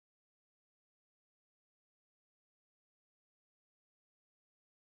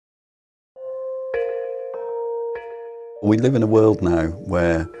We live in a world now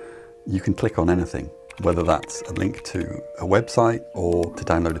where you can click on anything, whether that's a link to a website or to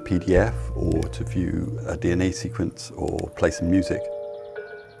download a PDF or to view a DNA sequence or play some music.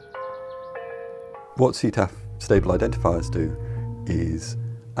 What CETAF stable identifiers do is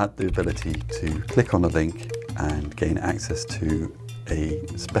add the ability to click on a link and gain access to a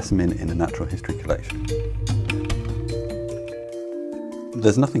specimen in a natural history collection.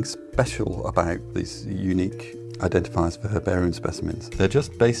 There's nothing special about these unique identifiers for herbarium specimens. They're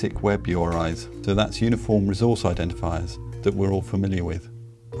just basic web URIs, so that's uniform resource identifiers that we're all familiar with.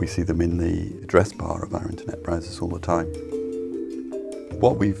 We see them in the address bar of our internet browsers all the time.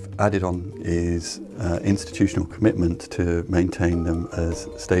 What we've added on is institutional commitment to maintain them as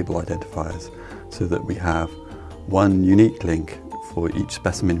stable identifiers, so that we have one unique link for each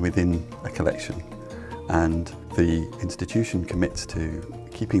specimen within a collection, and the institution commits to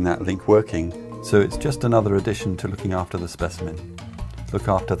keeping that link working. So it's just another addition to looking after the specimen. Look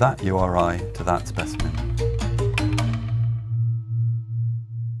after that URI to that specimen.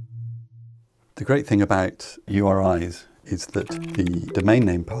 The great thing about URIs is that the domain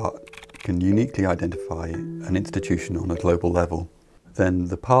name part can uniquely identify an institution on a global level. Then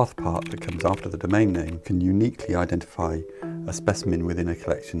the path part that comes after the domain name can uniquely identify a specimen within a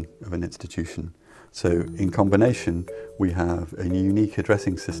collection of an institution. So in combination, we have a unique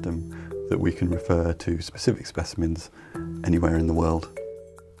addressing system that we can refer to specific specimens anywhere in the world.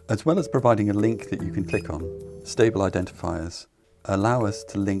 As well as providing a link that you can click on, stable identifiers allow us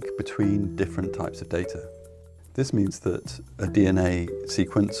to link between different types of data. This means that a DNA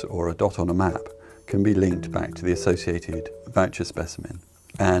sequence or a dot on a map can be linked back to the associated voucher specimen,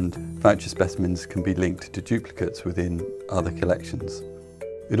 and voucher specimens can be linked to duplicates within other collections.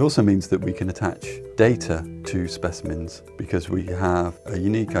 It also means that we can attach data to specimens because we have a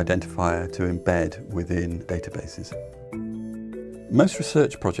unique identifier to embed within databases. Most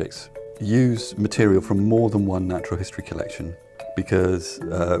research projects use material from more than one natural history collection because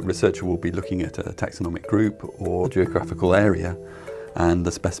a researcher will be looking at a taxonomic group or geographical area, and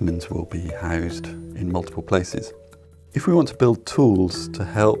the specimens will be housed in multiple places. If we want to build tools to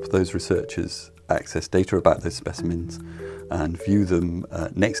help those researchers access data about those specimens and view them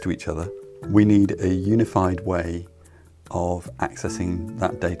next to each other, we need a unified way of accessing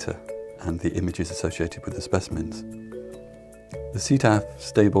that data and the images associated with the specimens. The CETAF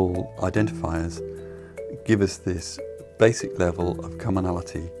stable identifiers give us this basic level of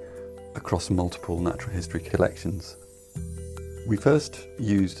commonality across multiple natural history collections. We first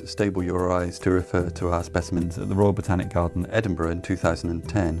used stable URIs to refer to our specimens at the Royal Botanic Garden, Edinburgh in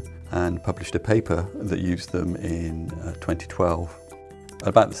 2010, and published a paper that used them in 2012. At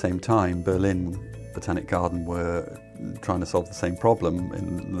about the same time, Berlin Botanic Garden were trying to solve the same problem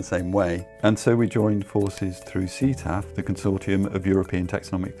in the same way, and so we joined forces through CETAF, the consortium of European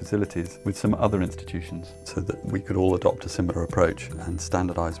taxonomic facilities, with some other institutions, so that we could all adopt a similar approach and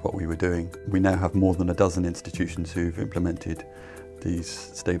standardise what we were doing. We now have more than a dozen institutions who've implemented these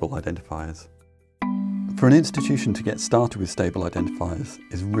stable identifiers. For an institution to get started with stable identifiers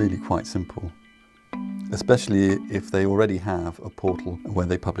is really quite simple, especially if they already have a portal where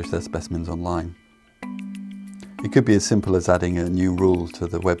they publish their specimens online. It could be as simple as adding a new rule to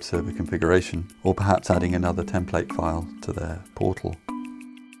the web server configuration, or perhaps adding another template file to their portal.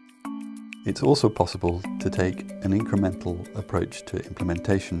 It's also possible to take an incremental approach to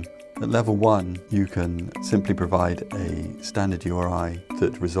implementation. At level 1, you can simply provide a standard URI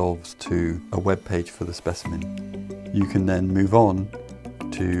that resolves to a web page for the specimen. You can then move on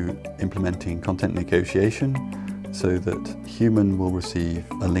to implementing content negotiation, so that a human will receive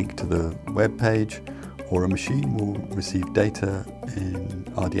a link to the web page, or a machine will receive data in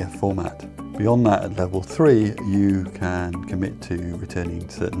RDF format. Beyond that, at level 3, you can commit to returning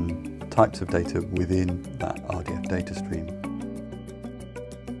certain types of data within that RDF data stream.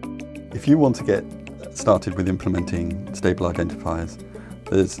 If you want to get started with implementing stable identifiers,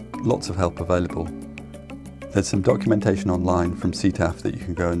 there's lots of help available. There's some documentation online from CETAF that you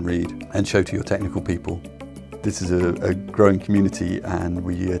can go and read and show to your technical people. This is a growing community, and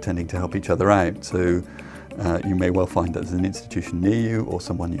we are tending to help each other out, so you may well find that there's an institution near you or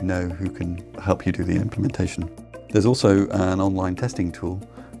someone you know who can help you do the implementation. There's also an online testing tool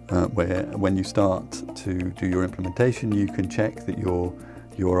where when you start to do your implementation, you can check that your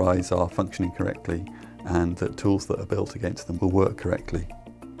URIs are functioning correctly and that tools that are built against them will work correctly.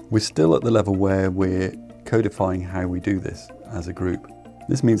 We're still at the level where we're codifying how we do this as a group.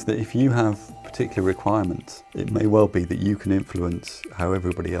 This means that if you have particular requirements, it may well be that you can influence how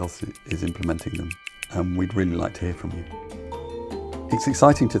everybody else is implementing them, and we'd really like to hear from you. It's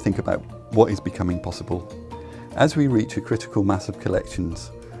exciting to think about what is becoming possible As we reach a critical mass of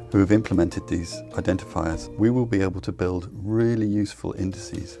collections who have implemented these identifiers, we will be able to build really useful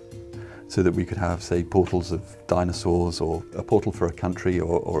indices so that we could have, say, portals of dinosaurs, or a portal for a country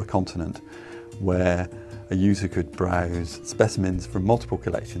or a continent, where a user could browse specimens from multiple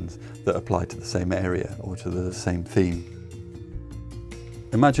collections that apply to the same area or to the same theme.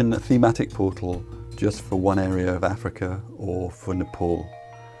 Imagine a thematic portal just for one area of Africa or for Nepal,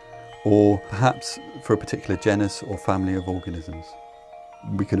 or perhaps for a particular genus or family of organisms.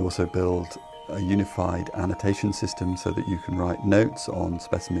 We can also build a unified annotation system so that you can write notes on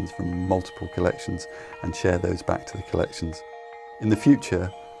specimens from multiple collections and share those back to the collections. In the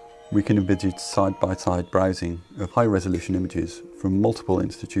future, we can envisage side-by-side browsing of high-resolution images from multiple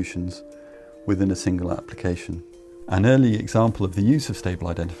institutions within a single application. An early example of the use of stable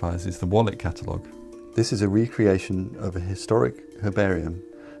identifiers is the wallet catalogue. This is a recreation of a historic herbarium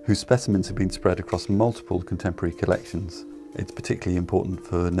whose specimens have been spread across multiple contemporary collections. It's particularly important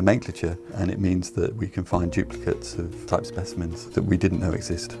for nomenclature, and it means that we can find duplicates of type specimens that we didn't know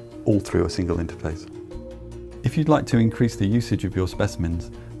exist, all through a single interface. If you'd like to increase the usage of your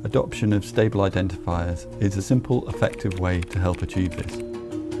specimens, adoption of stable identifiers is a simple, effective way to help achieve this.